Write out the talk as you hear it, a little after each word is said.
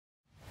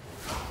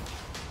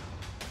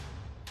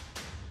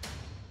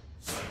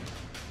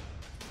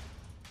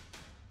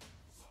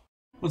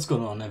What's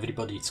going on,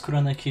 everybody? It's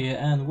Krenek here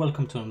and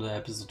welcome to another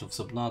episode of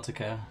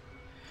Subnautica.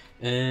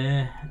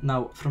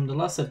 Now, from the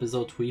last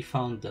episode we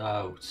found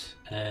out,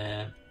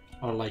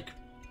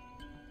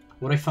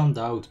 what I found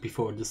out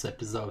before this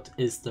episode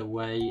is the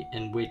way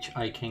in which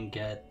I can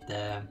get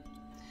the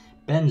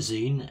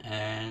benzene,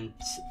 and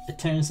it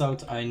turns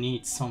out I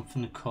need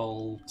something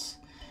called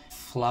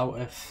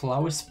flower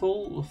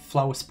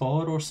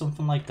spore or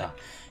something like that.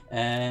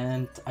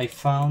 And I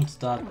found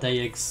that they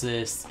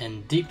exist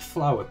in deep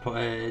lily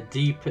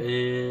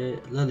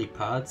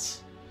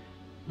pads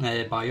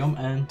biome,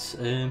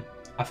 and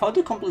I found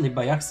it completely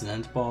by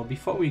accident. But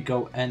before we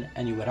go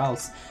anywhere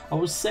else, I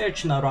was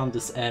searching around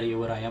this area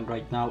where I am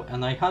right now,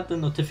 and I had the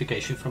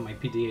notification from my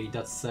PDA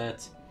that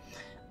said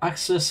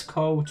access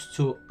code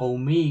to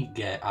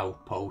Omega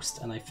Outpost,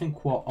 and I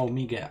think what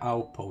Omega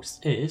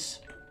Outpost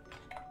is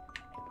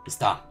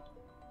that.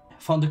 I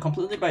found it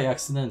completely by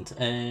accident.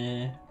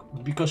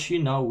 Because you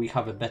know we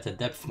have a better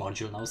depth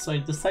module now, so I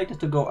decided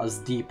to go as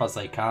deep as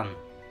I can.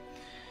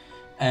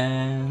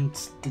 And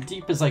the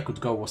deepest I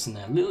could go was in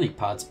a lily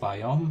pads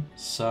biome,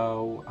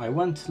 so I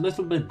went a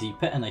little bit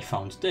deeper and I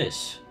found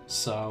this.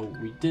 So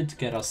we did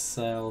get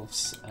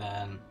ourselves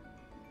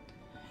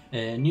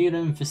near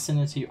the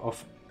vicinity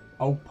of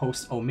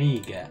Outpost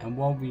Omega, and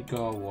what we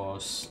got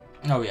was,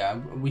 oh yeah,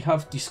 we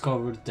have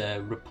discovered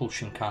the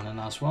repulsion cannon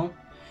as well.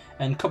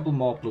 And a couple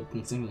more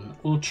blueprints in an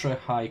ultra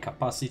high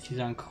capacity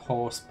tank,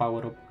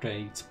 horsepower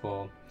upgrades,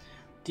 but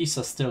these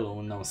are still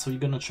unknown, so we're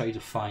gonna try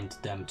to find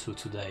them too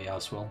today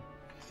as well.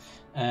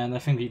 And I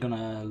think we're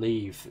gonna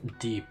leave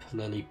deep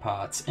lily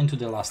pads into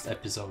the last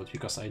episode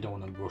because I don't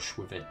want to rush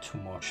with it too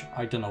much.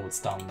 I don't know what's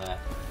down there.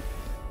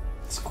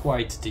 It's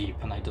quite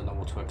deep and I don't know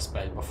what to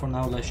expect, but for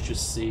now let's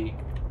just see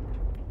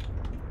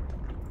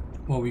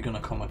what we're gonna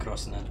come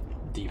across in that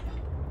deep.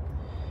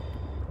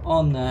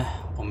 On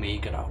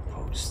Omega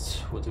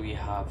Outpost, what do we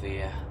have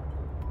here?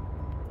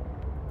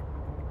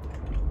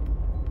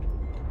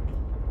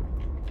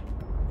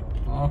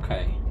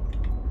 Okay.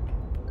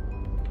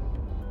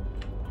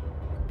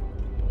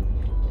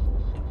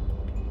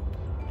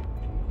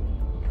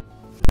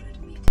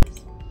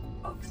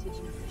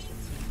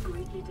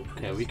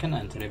 Okay, we can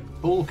enter a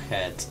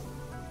bulkhead.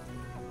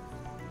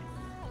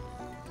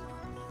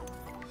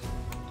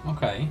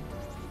 Okay.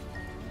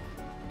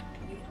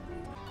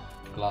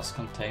 Glass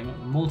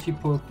containment,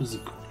 multi-purpose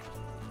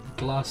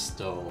glass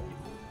door.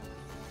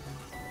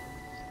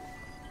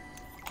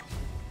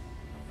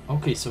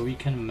 Okay, so we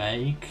can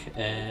make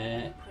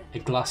a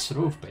glass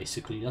roof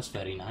basically. That's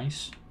very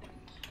nice.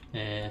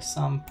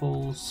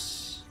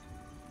 Samples,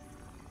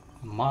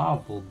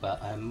 marble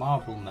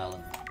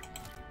melon.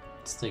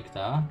 Let's take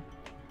that.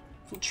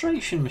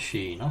 Filtration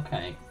machine.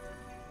 Okay.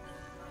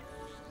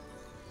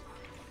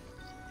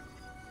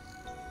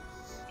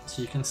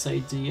 So you can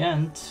say the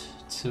end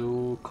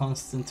to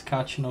constant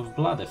catching of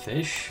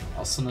bladderfish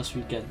as soon as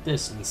we get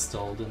this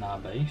installed in our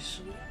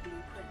base.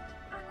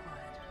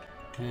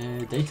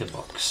 Data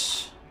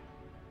box.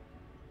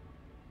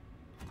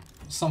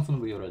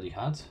 Something we already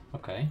had.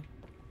 Okay.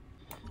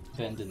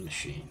 Vending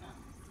machine.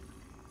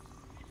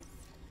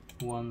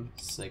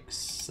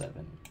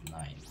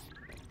 1679.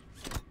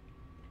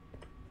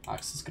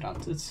 Access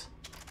granted.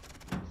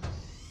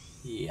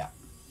 Yeah.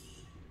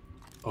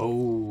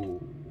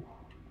 Oh,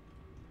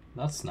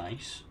 that's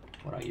nice.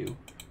 What are you?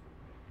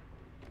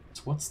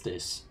 So what's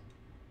this?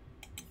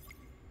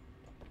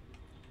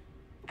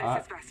 This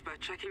is Vesper,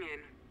 checking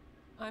in.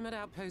 I'm at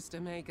Outpost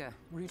Omega,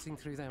 routing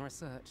through their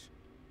research.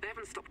 They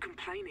haven't stopped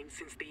complaining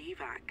since the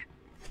evac.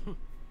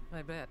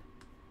 I bet.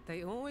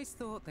 They always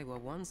thought they were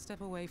one step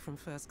away from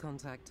first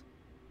contact.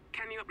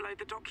 Can you upload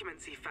the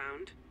documents you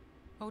found?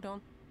 Hold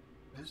on.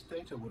 This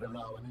data would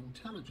allow an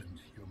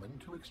intelligent human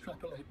to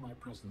extrapolate my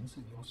presence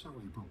in your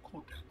cerebral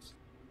cortex.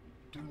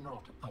 Do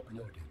not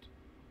upload it.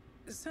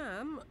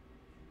 Sam,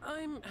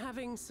 I'm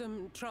having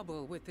some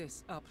trouble with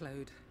this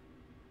upload.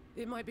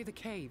 It might be the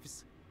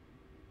caves.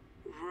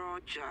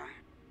 Roger.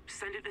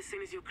 Send it as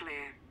soon as you're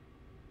clear.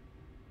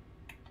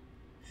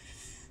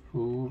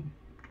 Ooh,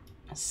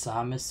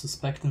 Sam is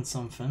suspecting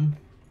something.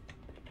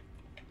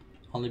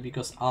 Only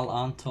because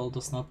Al-An told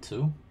us not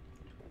to.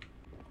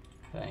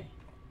 Okay.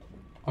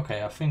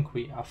 Okay, I think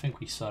we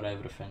saw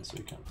everything, so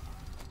we can.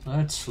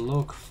 Let's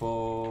look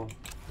for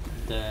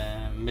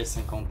the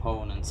missing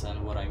components,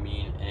 and what I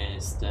mean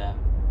is the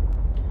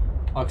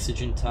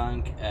oxygen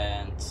tank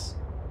and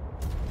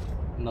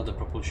another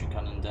propulsion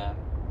cannon there.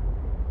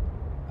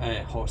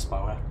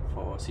 Horsepower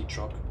for sea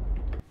truck.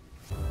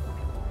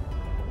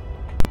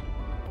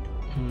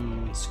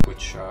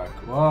 Squid shark.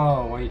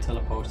 Whoa, why are you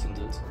teleporting,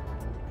 dude?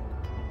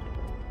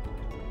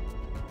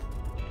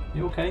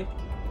 You okay?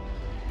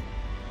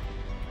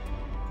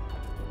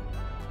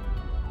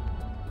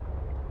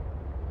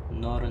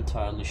 Not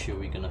entirely sure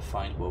we're gonna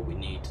find what we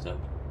need though.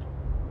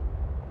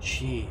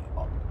 Gee,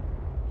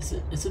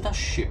 is it that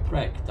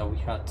shipwreck that we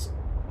had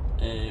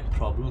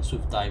problems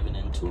with diving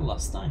into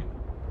last time?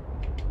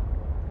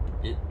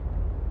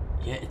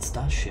 Yeah, it's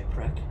that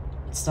shipwreck.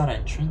 It's that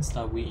entrance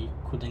that we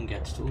couldn't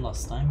get to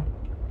last time.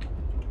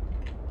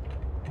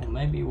 Or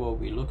maybe what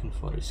we're looking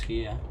for is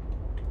here.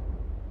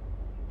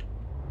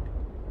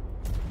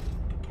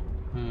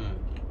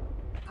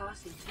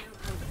 Passing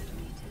 200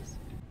 meters.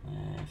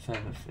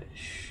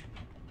 Featherfish.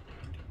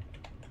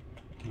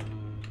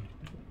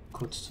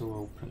 Could still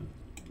open.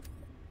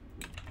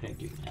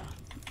 Regular.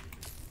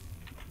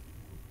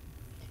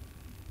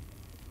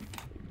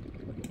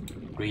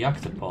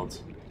 Reactor pod.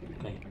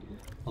 Okay,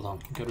 hold on.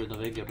 Get rid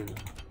of it.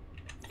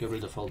 Get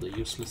rid of all the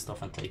useless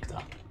stuff and take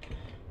that.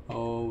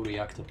 Oh,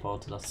 reactor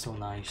pod. That's so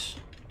nice.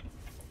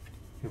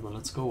 Okay, well,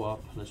 let's go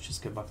up. Let's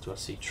just get back to our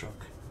sea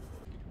truck.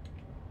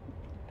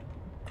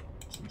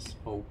 This is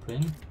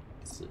open.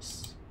 What's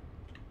this?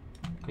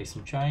 Okay,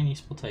 some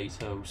Chinese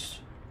potatoes.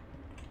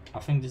 I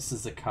think this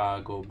is the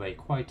cargo bay.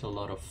 Quite a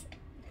lot of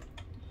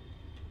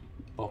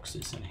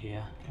boxes in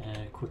here.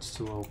 Could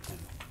still open.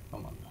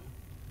 Come on.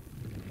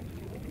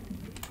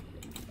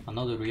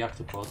 Another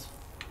reactor pod.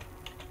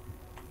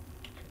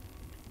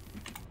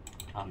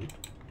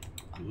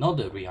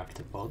 Another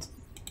reactor pod.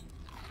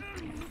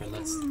 Okay,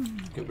 let's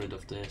get rid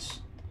of this.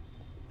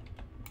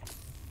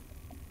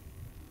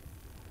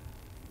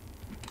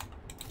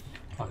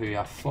 Okay, we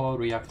have 4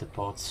 reactor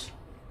pods.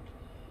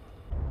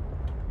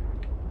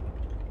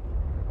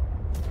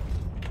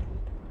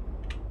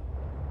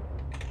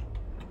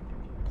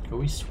 Can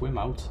we swim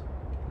out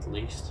at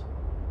least?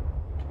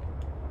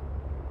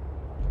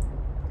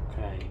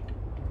 Okay.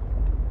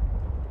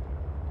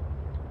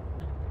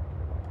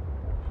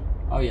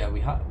 Oh yeah, we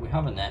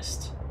have a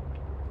nest.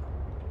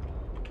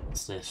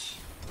 What's this?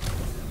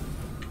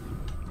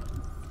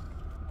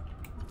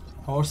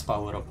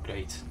 Horsepower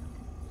upgrade.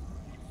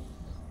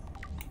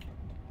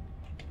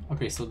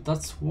 Okay, so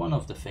that's one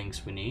of the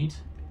things we need.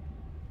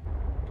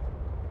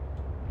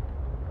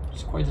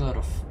 There's quite a lot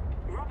of...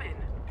 Robin,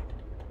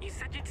 you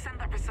said you'd send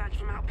that research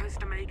from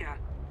Outpost Omega.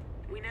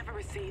 We never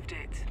received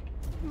it.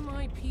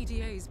 My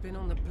PDA's been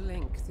on the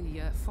blink.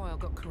 The file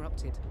got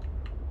corrupted.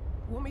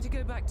 Want me to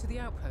go back to the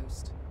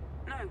outpost?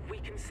 No, we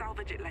can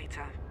salvage it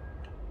later.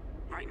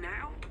 Right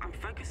now, I'm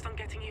focused on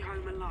getting you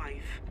home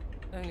alive.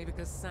 Only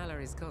because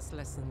salaries cost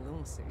less than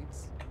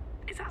lawsuits.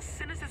 Is that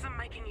cynicism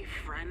making you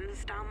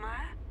friends down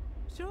there?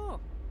 Sure.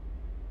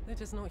 They're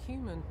just not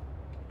human.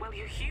 Well,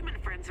 your human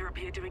friends are up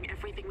here doing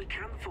everything we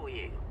can for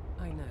you.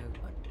 I know.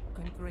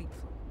 I'm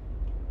grateful.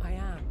 I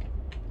am.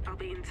 I'll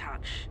be in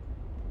touch.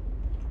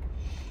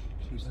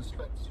 She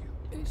suspects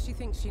you. She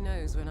thinks she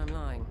knows when I'm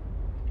lying.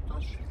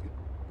 Does she?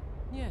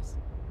 Yes.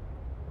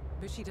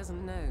 But she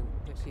doesn't know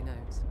that she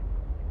knows.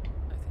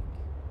 I think.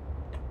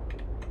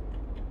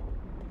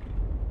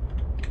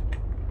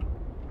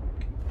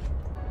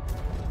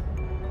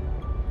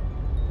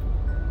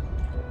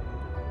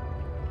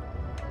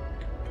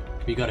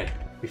 We got it.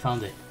 We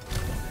found it.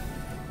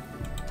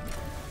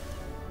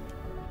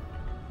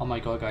 Oh my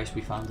god, guys,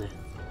 we found it.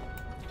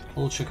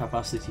 Ultra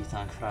capacity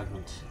tank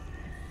fragment.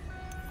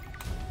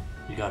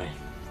 We got it.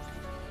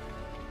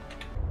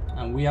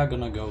 And we are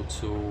gonna go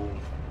to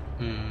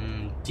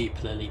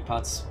deep lily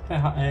pads,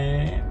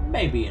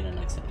 maybe in the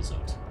next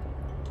episode.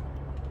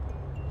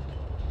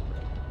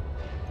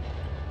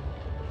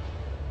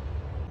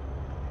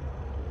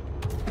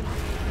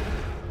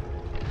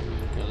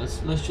 Okay,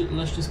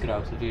 let's just get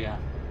out of here.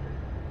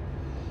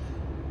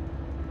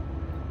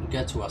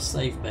 Get to our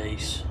safe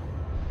base.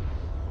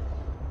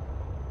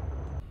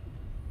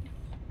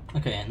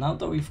 Okay, and now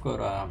that we've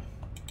got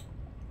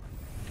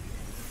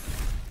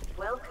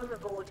Welcome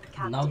aboard,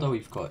 Captain. now that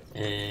we've got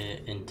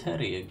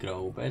interior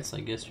grow beds, I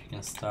guess we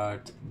can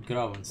start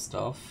growing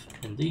stuff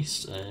in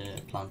these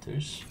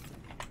planters.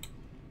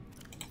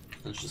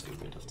 Let's just get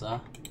rid of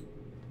that.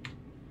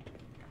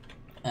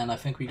 And I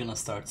think we're gonna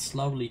start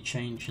slowly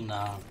changing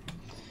our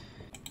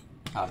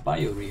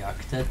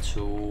bioreactor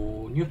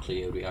to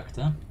nuclear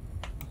reactor.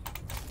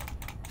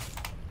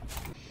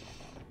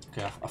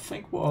 Okay, I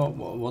think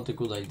what a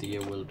good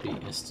idea will be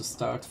is to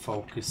start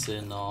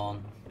focusing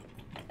on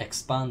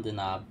expanding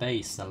our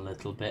base a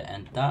little bit,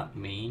 and that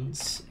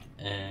means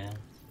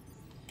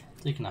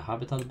taking a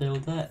habitat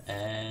builder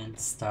and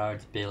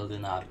start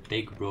building a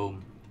big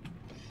room.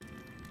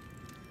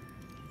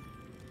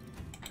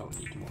 Okay,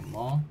 we need one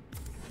more.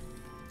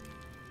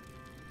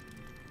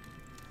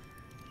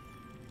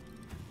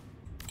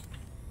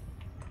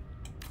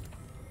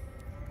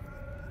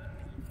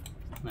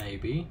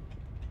 Maybe.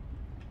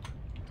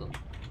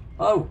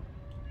 Oh!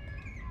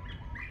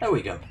 There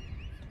we go.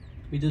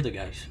 We did it,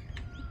 guys.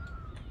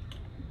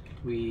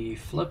 We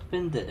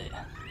flippin' did it.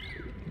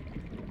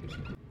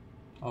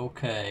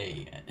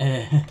 Okay.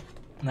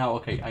 Now,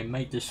 okay, I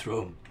made this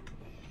room.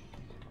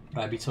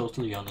 But I'll be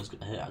totally honest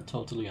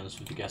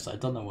with you guys. I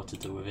don't know what to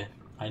do with it.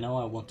 I know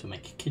I want to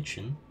make a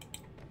kitchen.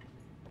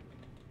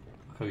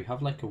 Okay, we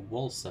have like a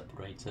wall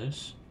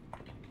separators.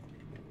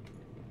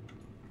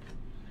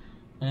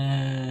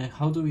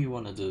 How do we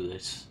want to do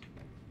this?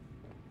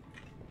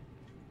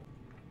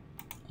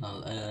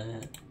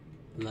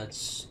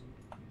 Let's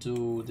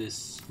do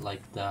this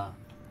like that.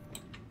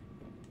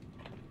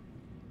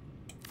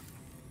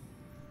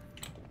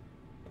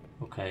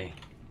 Okay.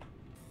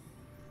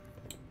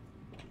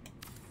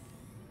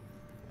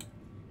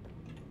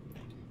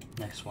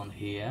 next one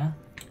here.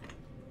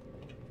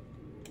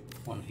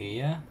 One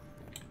here.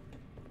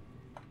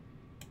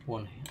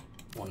 One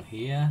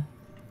here.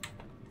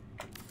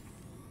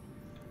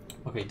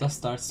 Okay, that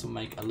starts to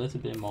make a little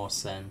bit more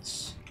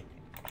sense.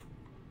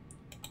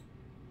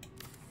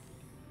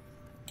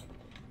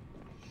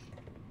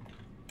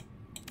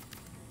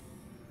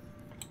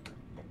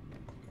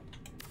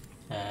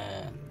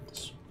 And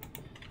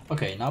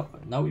okay,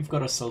 now we've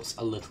got ourselves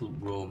a little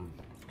room.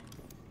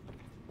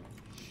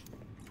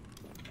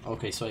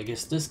 Okay, so I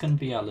guess this can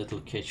be our little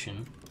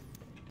kitchen.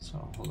 So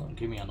hold on,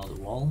 give me another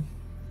wall.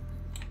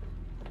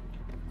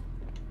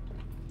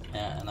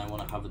 And I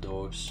want to have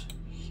doors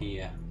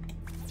here.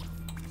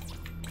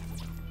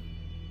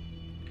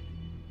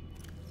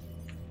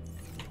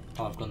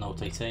 Oh, I've got no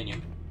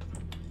titanium.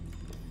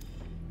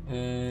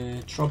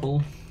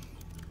 Trouble.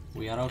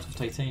 We are out of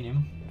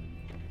titanium.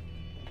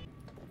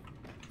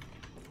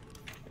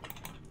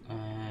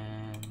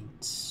 And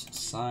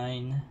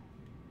sign.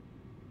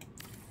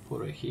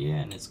 Put it here,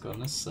 and it's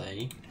gonna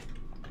say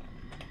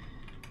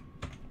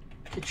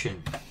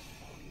kitchen.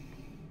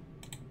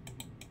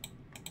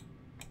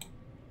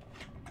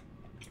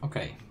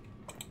 Okay.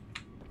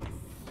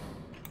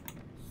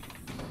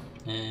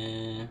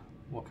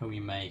 What can we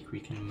make?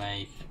 We can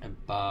make a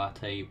bar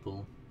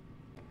table.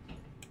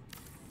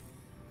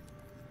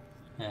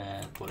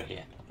 Put it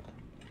here.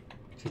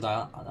 So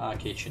that our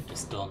kitchen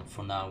is done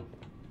for now.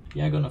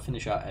 Yeah, I'm gonna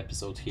finish our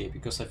episode here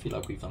because I feel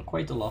like we've done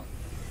quite a lot.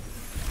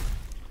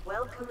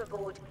 Welcome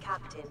aboard,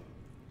 Captain.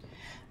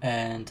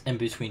 And in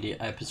between the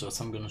episodes,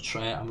 I'm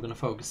gonna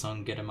focus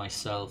on getting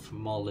myself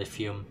more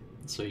lithium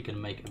so you can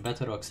make a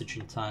better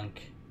oxygen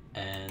tank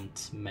and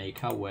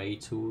make our way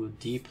to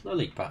deep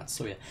lily pads.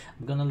 So yeah,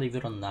 I'm gonna leave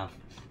it on now.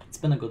 It's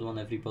been a good one,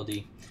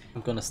 everybody.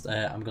 I'm gonna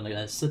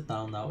sit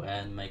down now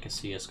and make a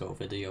CSGO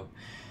video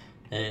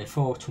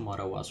for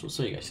tomorrow as well.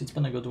 So yeah, guys, it's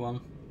been a good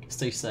one.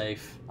 Stay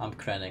safe. I'm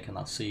Krennic, and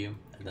I'll see you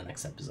in the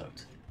next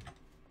episode.